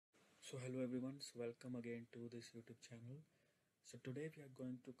So hello everyone, so welcome again to this YouTube channel. So today we are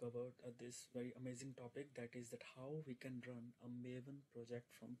going to cover this very amazing topic, that is that how we can run a Maven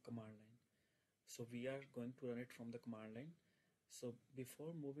project from command line. So we are going to run it from the command line. So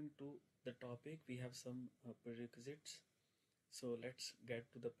before moving to the topic, we have some prerequisites. So let's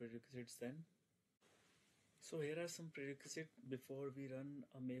get to the prerequisites then. So here are some prerequisites before we run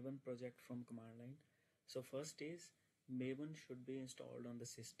a Maven project from command line. So first is Maven should be installed on the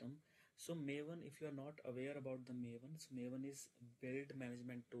system. So Maven, if you are not aware about the Maven, so Maven is build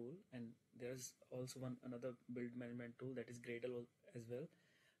management tool, and there's also another build management tool, that is Gradle as well.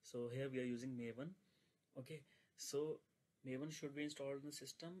 So here we are using Maven. Okay, so Maven should be installed in the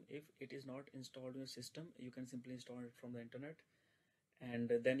system. If it is not installed in the system, you can simply install it from the internet,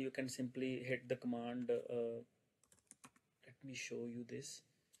 and then you can simply hit the command. Let me show you this.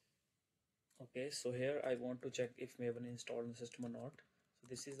 Okay, so here I want to check if Maven is installed in the system or not. So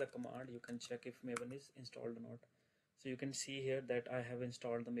this is the command. You can check if Maven is installed or not. So you can see here that I have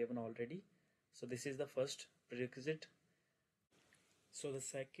installed the Maven already. So this is the first prerequisite. So the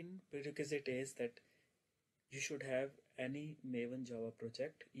second prerequisite is that you should have any Maven Java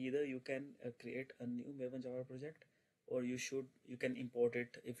project. Either you can create a new Maven Java project, or you can import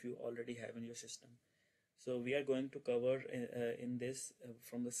it if you already have in your system. So we are going to cover in this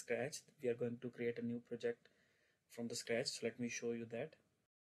from the scratch. We are going to create a new project from the scratch. So let me show you that.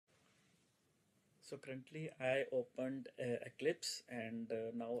 So currently I opened Eclipse, and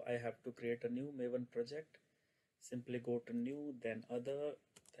now I have to create a new Maven project. Simply go to new, then other,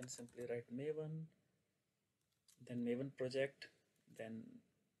 then simply write Maven, then Maven project, then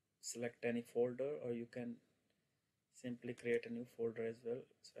select any folder, or you can simply create a new folder as well.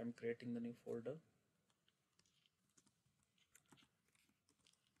 So I'm creating the new folder.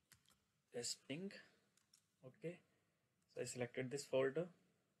 Testing. Okay, so I selected this folder.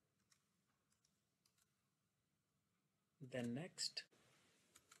 Then next.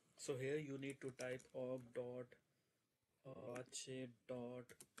 So here you need to type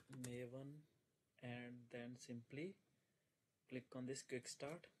org.apache.maven, and then simply click on this quick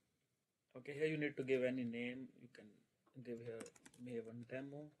start. Okay, here you need to give any name. You can give here Maven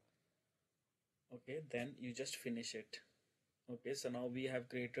demo. Okay, then you just finish it. Okay, so now we have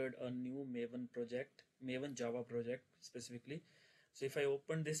created a new Maven project, Maven Java project specifically. So if I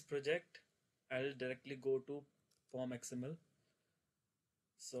open this project, I'll directly go to POM XML.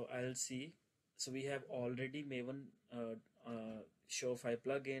 So I'll see. So we have already Maven Surefire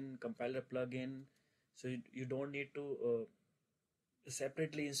plugin, compiler plugin. So you don't need to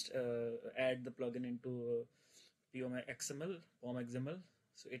separately add the plugin into POM XML.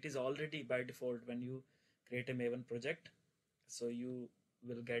 So it is already by default when you create a Maven project. So you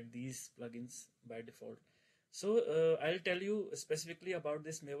will get these plugins by default. So I'll tell you specifically about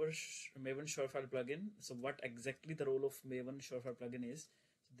this Maven Surefire plugin. So what exactly the role of Maven Surefire plugin is.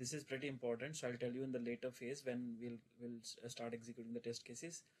 So this is pretty important. So I'll tell you in the later phase when we'll start executing the test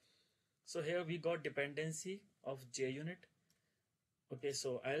cases. So here we got dependency of JUnit. Okay,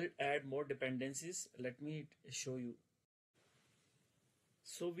 so I'll add more dependencies. Let me show you.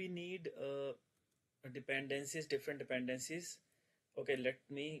 So we need different dependencies. Okay, let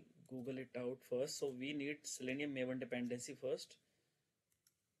me Google it out first. So we need Selenium Maven dependency first.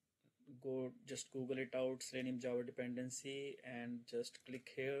 Just Google it out, Selenium Java dependency, and just click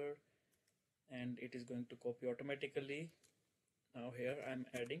here, and it is going to copy automatically. Now here I'm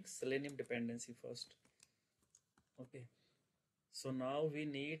adding Selenium dependency first. Okay, so now we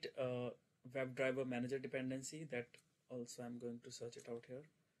need a WebDriver Manager dependency. That also I'm going to search it out here.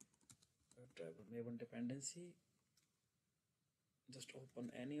 WebDriver Maven dependency. Just open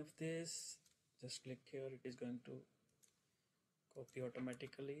any of this, just click here, it is going to copy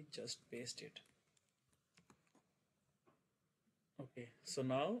automatically, just paste it. Okay, so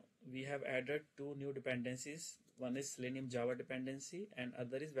now we have added two new dependencies. One is Selenium Java dependency and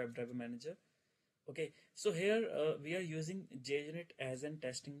other is WebDriver Manager. Okay, so here we are using JUnit as a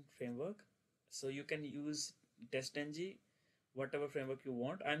testing framework. So you can use TestNG, whatever framework you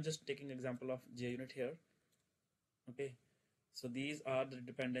want. I'm just taking example of JUnit here. Okay, so these are the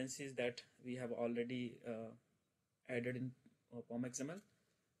dependencies that we have already added in POM XML.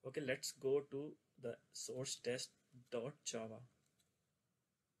 Okay, let's go to the source test.java.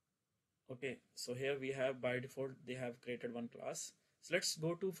 Okay, so here we have by default they have created one class. So let's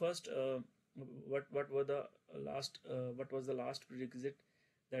go to first what was the last prerequisite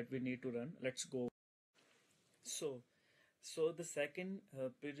that we need to run. Let's go. So the second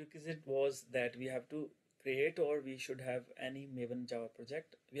prerequisite was that we have to create, or we should have any Maven Java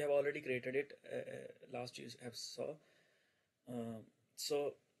project. We have already created it last you have saw.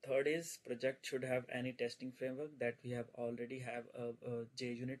 So third is project should have any testing framework that we have already have a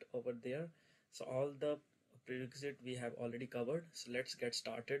JUnit over there. So all the prerequisite we have already covered. So let's get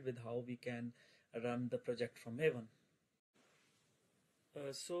started with how we can run the project from Maven.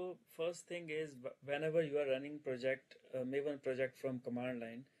 So first thing is whenever you are running project Maven project from command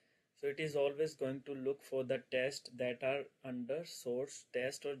line, so it is always going to look for the tests that are under source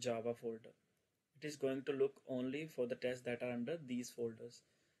test or Java folder. It is going to look only for the tests that are under these folders,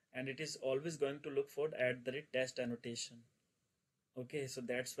 and it is always going to look for @test annotation. Okay, so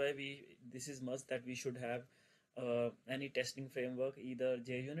that's why this is must that we should have any testing framework, either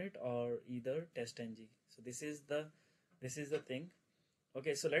JUnit or either TestNG. So this is the thing.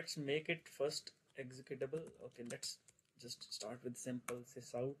 Okay, so let's make it first executable. Okay, let's just start with simple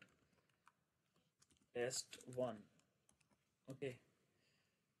sysout test one. Okay,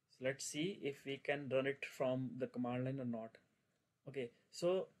 so let's see if we can run it from the command line or not. Okay,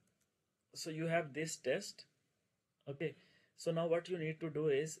 so you have this test. Okay, so now what you need to do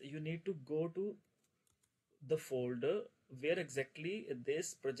is you need to go to the folder where exactly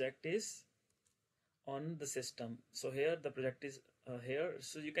this project is on the system. So here the project is here,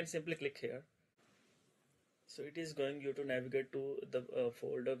 so you can simply click here. So it is going you to navigate to the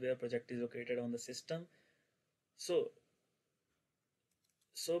folder where project is located on the system. So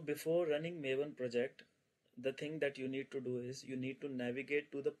before running Maven project, the thing that you need to do is you need to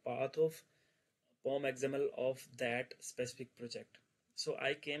navigate to the path of POM XML of that specific project. So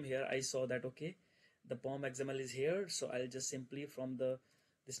I came here, I saw that okay, the POM XML is here. So I'll just simply from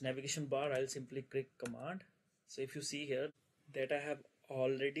this navigation bar, I'll simply click command. So if you see here that I have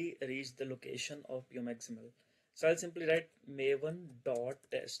already reached the location of POM XML. So I'll simply write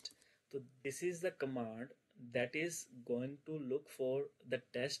maven.test. So this is the command that is going to look for the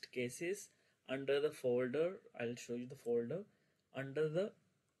test cases under the folder. I'll show you the folder under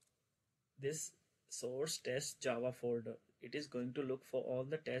this source test Java folder. It is going to look for all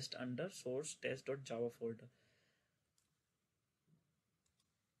the tests under source test.java folder.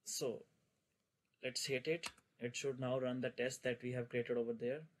 So let's hit it. It should now run the test that we have created over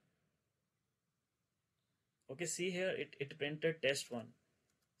there. Okay, see here it printed test one.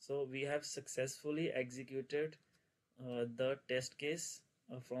 So we have successfully executed the test case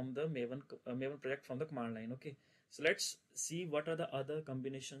from the Maven project from the command line. Okay, so let's see what are the other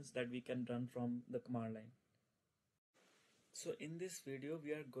combinations that we can run from the command line. So in this video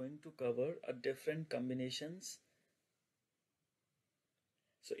we are going to cover a different combinations.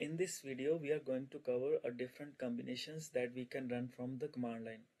 So in this video we are going to cover a different combinations that we can run from the command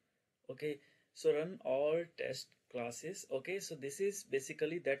line. Okay, so run all test classes. Okay, so this is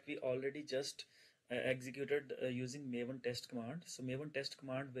basically that we already just executed using Maven test command. So Maven test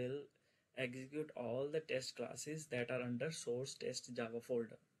command will execute all the test classes that are under source test Java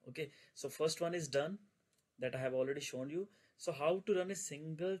folder. Okay, so first one is done, that I have already shown you. So how to run a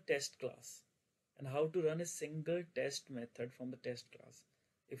single test class and how to run a single test method from the test class.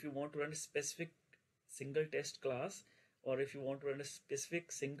 If you want to run a specific single test class, or if you want to run a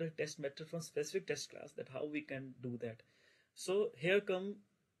specific single test method from specific test class, that how we can do that. So here come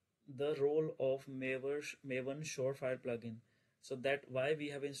the role of Maven Surefire plugin. So that why we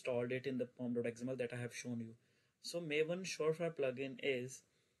have installed it in the pom.xml that I have shown you. So Maven Surefire plugin is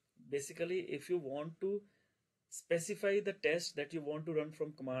basically if you want to specify the test that you want to run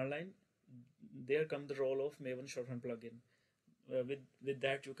from command line, there come the role of Maven Surefire plugin. With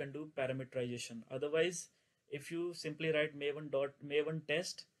that you can do parameterization. Otherwise, if you simply write maven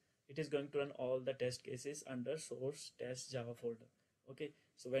test, it is going to run all the test cases under source test Java folder. Okay,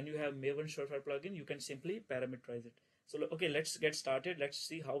 so when you have Maven Surefire plugin, you can simply parameterize it. So okay, let's get started. Let's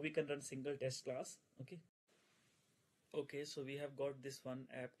see how we can run single test class. Okay, so we have got this one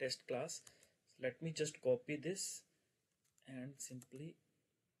app test class. So let me just copy this and simply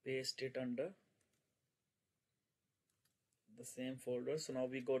paste it under the same folder. So now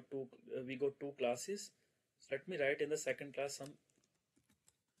we got two classes. So let me write in the second class some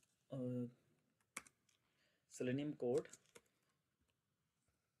Selenium code.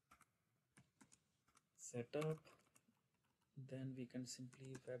 Setup. Then we can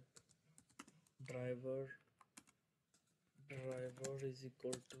simply web driver is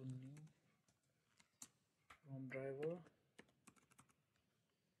equal to new from driver.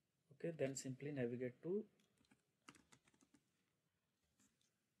 Okay, then simply navigate to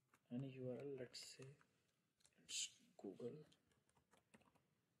any URL. Let's say it's Google.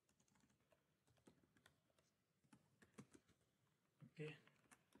 Okay,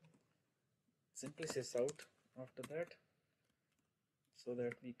 simply sysout after that, so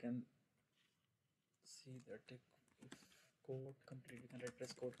that we can see that if code complete. We can write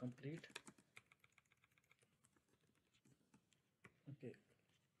press code complete. Okay,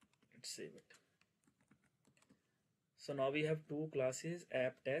 let's save it. So now we have two classes,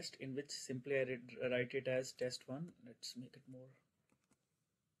 app test, in which simply I write it as test1. Let's make it more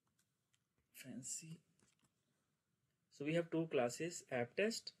fancy. So we have two classes, app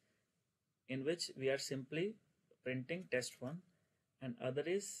test, in which we are simply printing test1, and other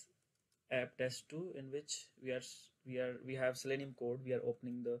is app test2, in which we have Selenium code. We are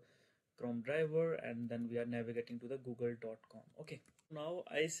opening the Chrome driver and then we are navigating to the google.com. Okay, now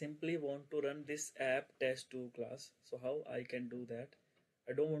I simply want to run this app test2 class. So how I can do that?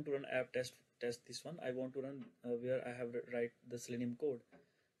 I don't want to run app test this one. I want to run where I have write the Selenium code.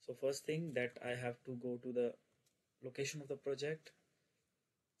 So first thing that I have to go to the location of the project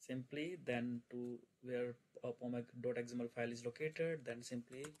simply, then to where a pom.xml file is located, then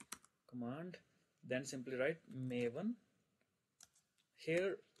simply command, then simply write Maven.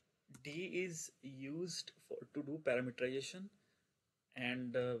 Here D is used to do parameterization,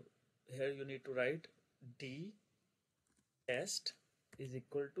 and here you need to write D test is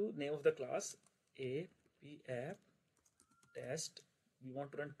equal to name of the class app test. We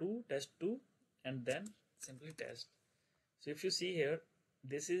want to run test2 and then simply test. So if you see here,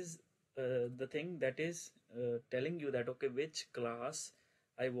 this is the thing that is telling you that okay, which class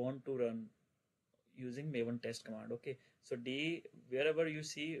I want to run using Maven test command. Okay, so D, wherever you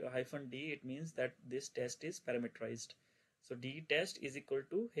see -D, it means that this test is parameterized. So D test is equal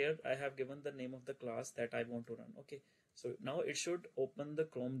to, here I have given the name of the class that I want to run. Okay, so now it should open the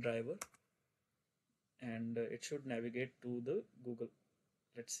Chrome driver and it should navigate to the Google.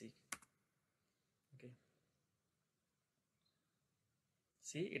 Let's see. Okay,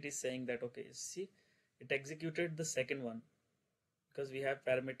 see, it is saying that okay, see, it executed the second one because we have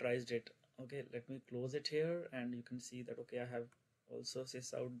parameterized it. Okay, let me close it here and you can see that okay, I have also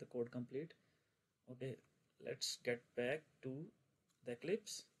sys out the code complete. Okay, let's get back to the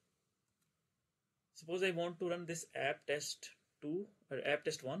Eclipse. Suppose I want to run this app test2 or app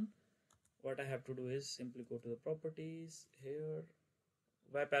test1. What I have to do is simply go to the properties here.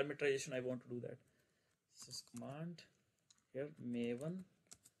 By parameterization, I want to do that. Sys command here Maven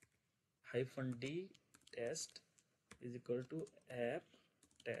 -D test is equal to app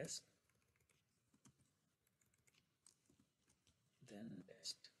test, then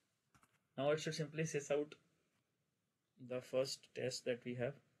test. Now it should simply sys out the first test that we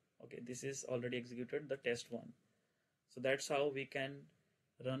have. Okay, this is already executed, the test1. So that's how we can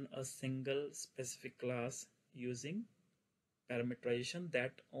run a single specific class using parameterization.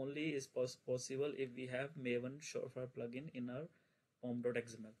 That only is possible if we have Maven Surefire plugin in our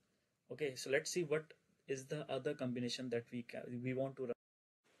pom.xml. Okay, so let's see what is the other combination that we want to run.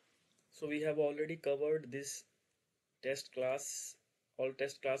 So we have already covered this test class, all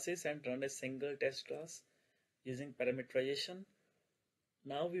test classes, and run a single test class using parameterization.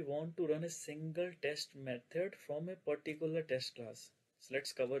 Now we want to run a single test method from a particular test class. So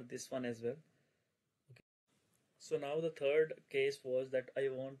let's cover this one as well. Okay. So now the third case was that I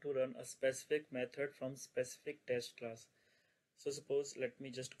want to run a specific method from specific test class. So suppose, let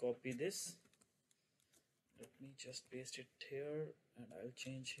me just copy this. Let me just paste it here and I'll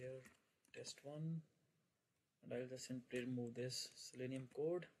change here test1 and I'll just simply remove this Selenium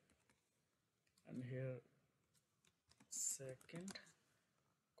code and here second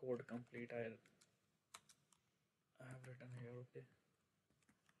code complete I have written here. Okay,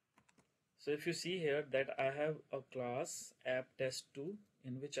 so if you see here that I have a class app test2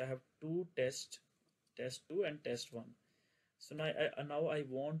 in which I have two tests, test2 and test1. So now I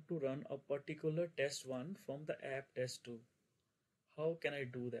want to run a particular test1 from the app test2. How can I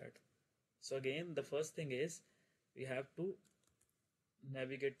do that? So again, the first thing is we have to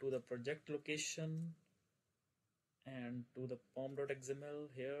navigate to the project location and to the pom.xml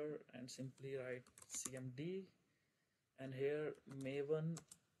here and simply write cmd and here Maven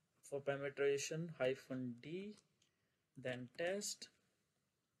for parameterization -D, then test,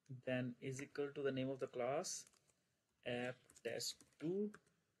 then is equal to the name of the class app test2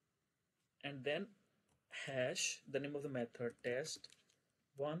 and then hash the name of the method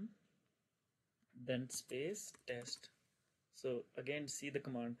test1, then space test. So again, see the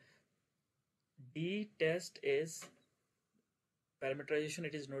command D test is parameterization.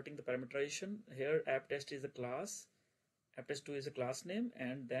 It is noting the parameterization. Here app test is the class, app test2 is a class name,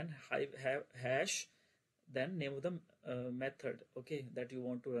 and then hash, then name of the method, okay, that you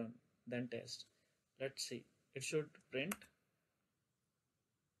want to run, then test. Let's see, it should print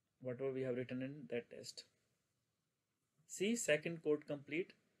whatever we have written in that test. See, second code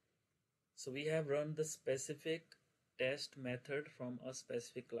complete. So we have run the specific test method from a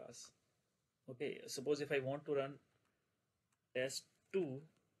specific class. Okay, suppose if I want to run test 2,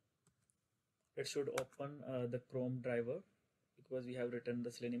 it should open the Chrome driver because we have written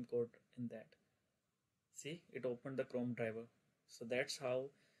the Selenium code in that. See, it opened the Chrome driver. So that's how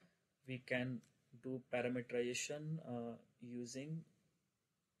we can do parameterization using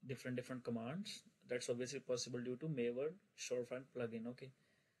different commands. That's obviously possible due to Maven Surefire plugin. Okay,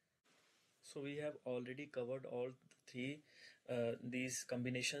 so we have already covered all three these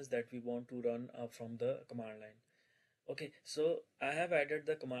combinations that we want to run from the command line. Okay, so I have added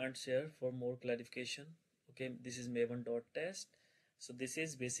the commands here for more clarification. Okay, this is maven.test. So this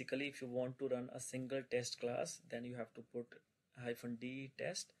is basically if you want to run a single test class, then you have to put -d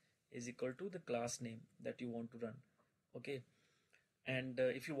test is equal to the class name that you want to run. Okay, and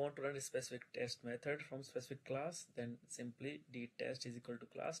if you want to run a specific test method from specific class, then simply d test is equal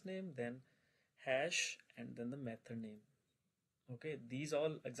to class name, then hash, and then the method name. Okay, these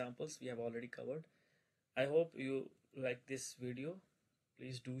all examples we have already covered. I hope you like this video.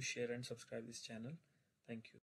 Please do share and subscribe this channel. Thank you.